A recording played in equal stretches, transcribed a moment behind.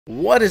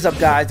What is up,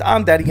 guys?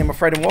 I'm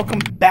DaddyGamerFred and welcome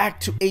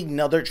back to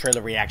another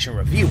trailer reaction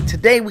review.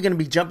 Today we're going to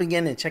be jumping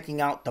in and checking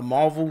out the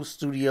Marvel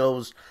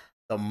Studios,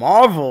 the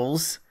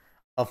Marvel's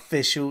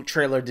official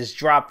trailer. This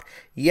dropped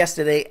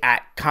yesterday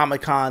at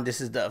Comic-Con. This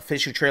is the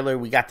official trailer.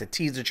 We got the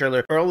teaser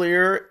trailer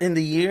earlier in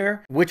the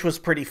year, which was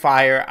pretty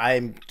fire.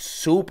 I'm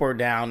super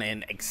down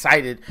and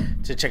excited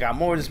to check out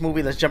more of this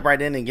movie. Let's jump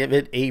right in and give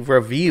it a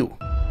review.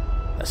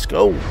 Let's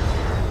go.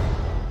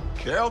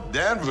 Carol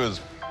Danvers,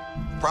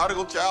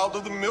 prodigal child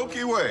of the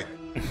Milky Way.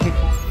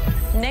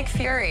 Nick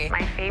Fury,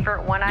 my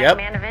favorite one-eyed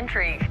man of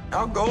intrigue.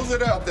 How goes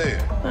it out there?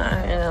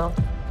 You know,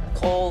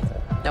 cold,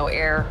 no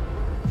air,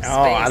 space.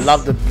 Oh, I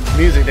love the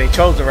music they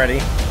chose already.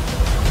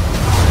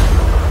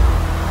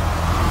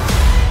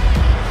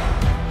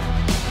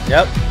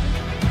 Yep.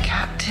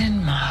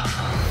 Captain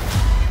Marvel,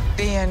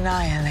 the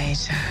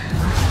Annihilator.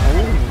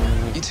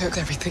 Ooh. You took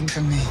everything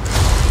from me.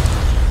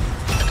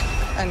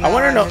 And I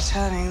want to know.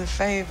 Returning the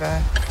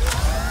favor.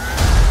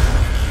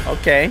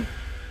 Okay.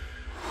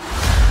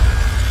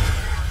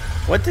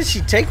 What did she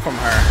take from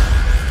her?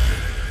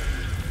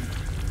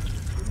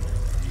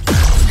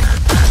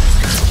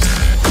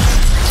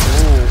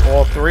 Ooh,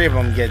 all three of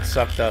them get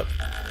sucked up.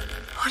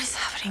 What is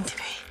happening to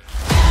me?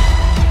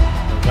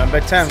 November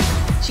 10th.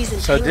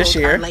 She's So this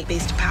year.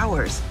 light-based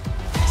powers.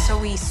 So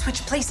we switch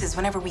places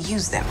whenever we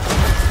use them.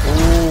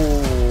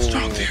 Ooh.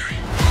 Strong theory.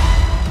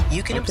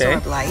 You can Okay.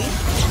 absorb light.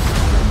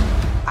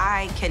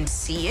 I can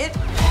see it.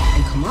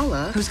 And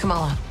Kamala. Who's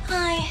Kamala?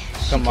 Hi.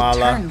 Kamala. She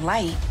can turn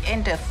light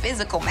into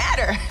physical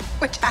matter,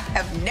 which I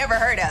have never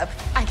heard of.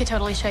 I could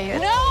totally show you.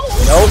 No.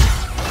 Nope.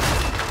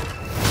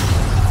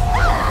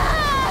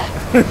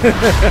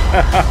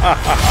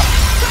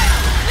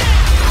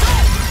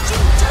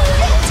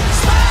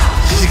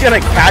 She's gonna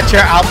catch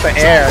her out the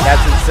air.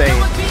 That's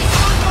insane.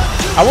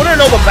 I want to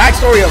know the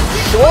backstory of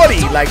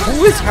Shorty. Like,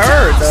 who is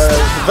her? The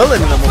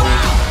villain in the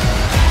movie.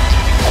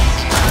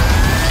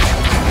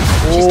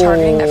 She's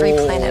targeting every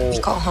planet we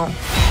call home.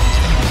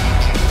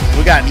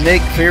 We got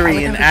Nick I Fury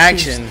would in never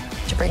action.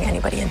 choose to bring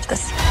anybody into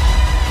this.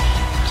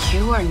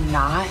 You are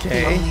not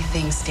Okay. the only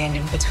thing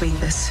standing between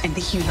this and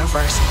the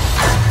universe.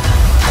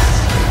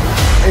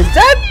 Is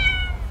that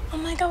Oh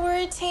my god, we're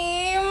a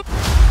team.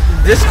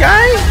 this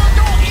guy?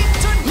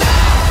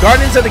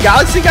 Guardians of the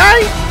Galaxy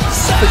guy?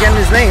 Forgetting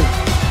his name.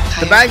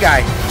 The bad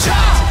guy.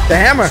 The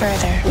hammer.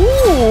 Further.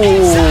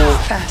 Ooh.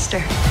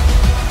 Faster.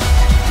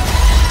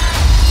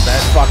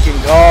 Let's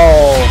fucking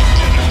go.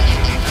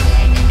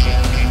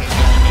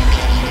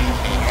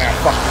 I got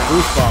fucking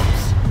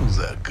goosebumps. Who's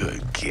a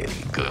good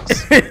kitty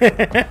goose?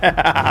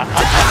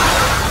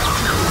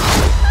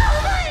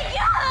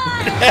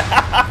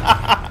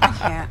 I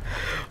can't.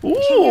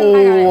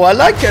 Ooh, I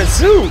like her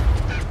suit.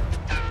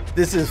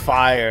 This is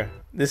fire.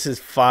 This is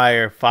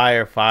fire,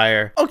 fire,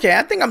 fire. Okay,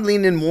 I think I'm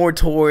leaning more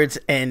towards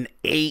an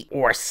 8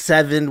 or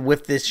 7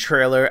 with this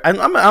trailer. I'm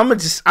gonna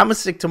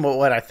stick to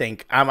what I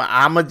think. I'm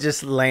gonna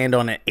just land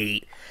on an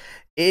 8.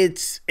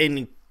 It's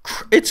a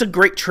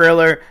great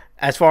trailer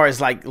as far as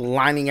like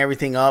lining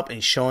everything up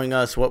and showing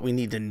us what we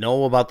need to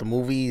know about the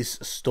movie's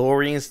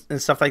story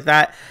and stuff like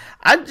that.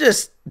 I'm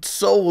just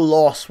so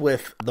lost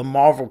with the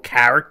Marvel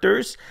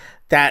characters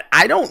that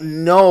I don't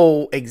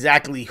know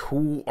exactly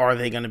who are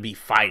they going to be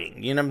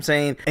fighting. You know what I'm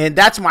saying? And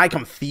that's my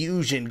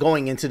confusion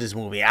going into this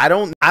movie. I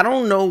don't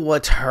know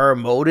what's her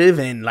motive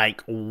and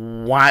like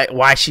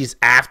why she's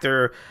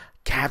after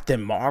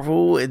Captain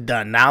Marvel, the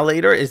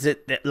Annihilator. Is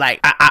it like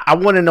I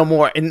want to know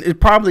more? And it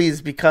probably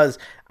is because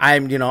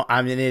I'm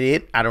an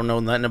idiot. I don't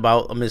know nothing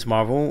about Miss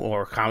Marvel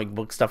or comic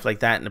book stuff like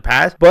that in the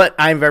past. But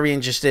I'm very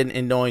interested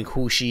in knowing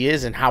who she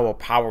is and how her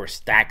power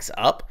stacks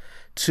up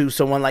to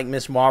someone like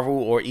Miss Marvel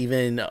or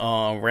even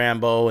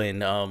Rambo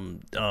and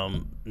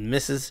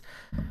Mrs.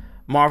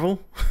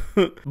 Marvel.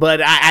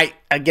 But I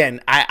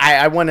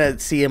want to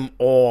see them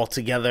all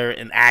together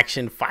in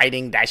action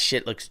fighting. That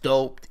shit looks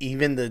dope.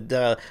 Even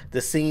the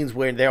scenes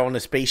where they're on the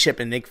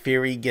spaceship and Nick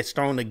Fury gets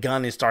thrown a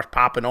gun and starts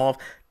popping off,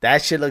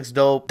 that shit looks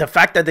dope. The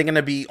fact that they're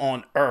gonna be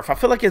on Earth, I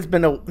feel like it hasn't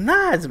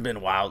been a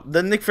while.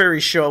 The Nick Fury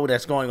show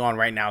that's going on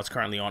right now is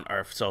currently on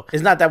Earth, so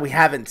it's not that we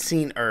haven't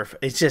seen Earth.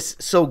 It's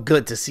just so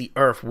good to see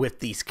Earth with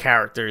these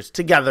characters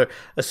together,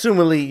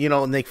 assumingly,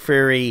 Nick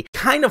Fury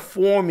kind of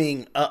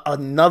forming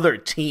another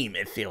team,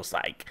 it feels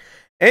like.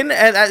 And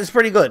it's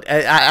pretty good.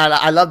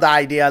 I love the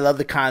idea. I love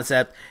the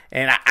concept.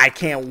 And I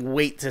can't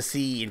wait to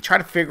see and try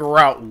to figure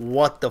out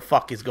what the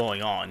fuck is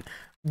going on.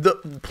 The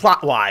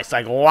plot-wise,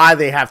 like why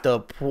they have to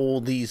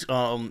pull these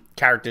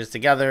characters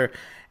together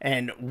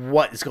and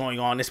what is going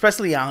on,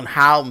 especially on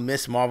how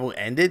Miss Marvel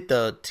ended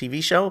the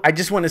TV show. I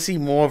just want to see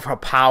more of her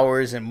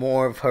powers and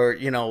more of her,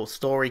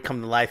 story come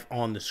to life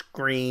on the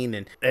screen,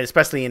 and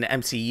especially in the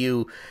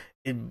MCU.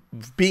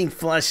 Being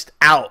fleshed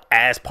out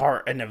as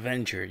part an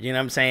Avenger, you know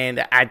what I'm saying?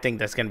 I think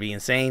that's gonna be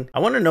insane.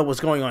 I want to know what's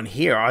going on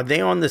here. Are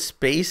they on the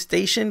space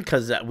station?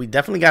 Because we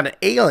definitely got an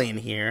alien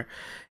here.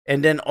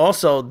 And then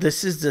also,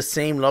 this is the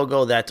same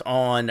logo that's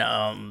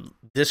on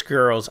this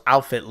girl's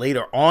outfit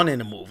later on in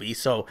the movie.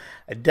 So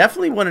I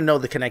definitely want to know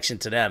the connection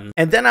to them.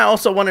 And then I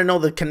also want to know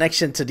the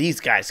connection to these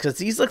guys, because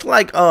these look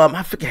like,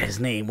 I forget his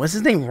name. What's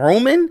his name?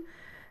 Roman?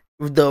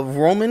 The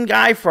Roman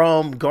guy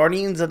from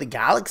Guardians of the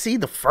Galaxy,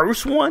 the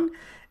first one.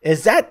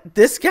 Is that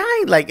this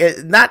guy? Like,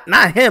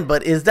 not him,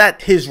 but is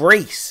that his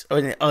race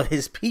or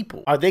his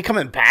people? Are they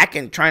coming back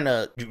and trying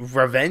to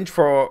revenge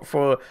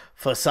for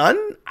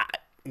Sun?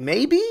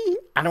 Maybe?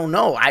 I don't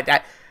know.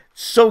 I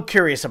so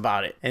curious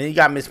about it. And then you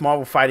got Miss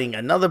Marvel fighting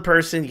another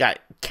person. You got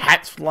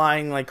cats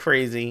flying like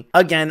crazy.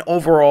 Again,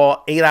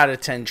 overall, 8 out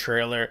of 10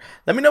 trailer.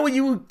 Let me know what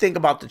you think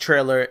about the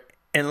trailer,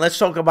 and let's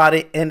talk about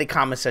it in the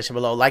comment section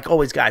below. Like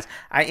always, guys,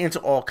 I answer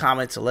all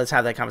comments, so let's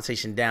have that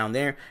conversation down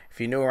there. If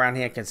you're new around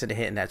here, consider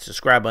hitting that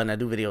subscribe button. I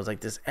do videos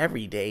like this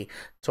every day,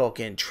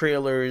 talking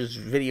trailers,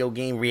 video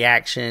game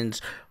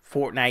reactions,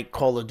 Fortnite,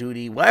 Call of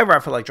Duty, whatever I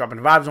feel like dropping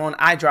vibes on,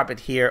 I drop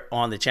it here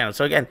on the channel.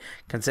 So again,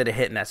 consider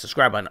hitting that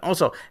subscribe button.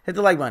 Also, hit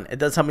the like button. It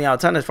does help me out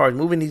a ton as far as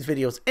moving these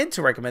videos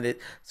into recommended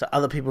so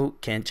other people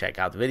can check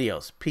out the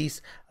videos.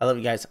 Peace. I love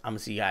you guys. I'm going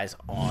to see you guys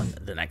on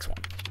the next one.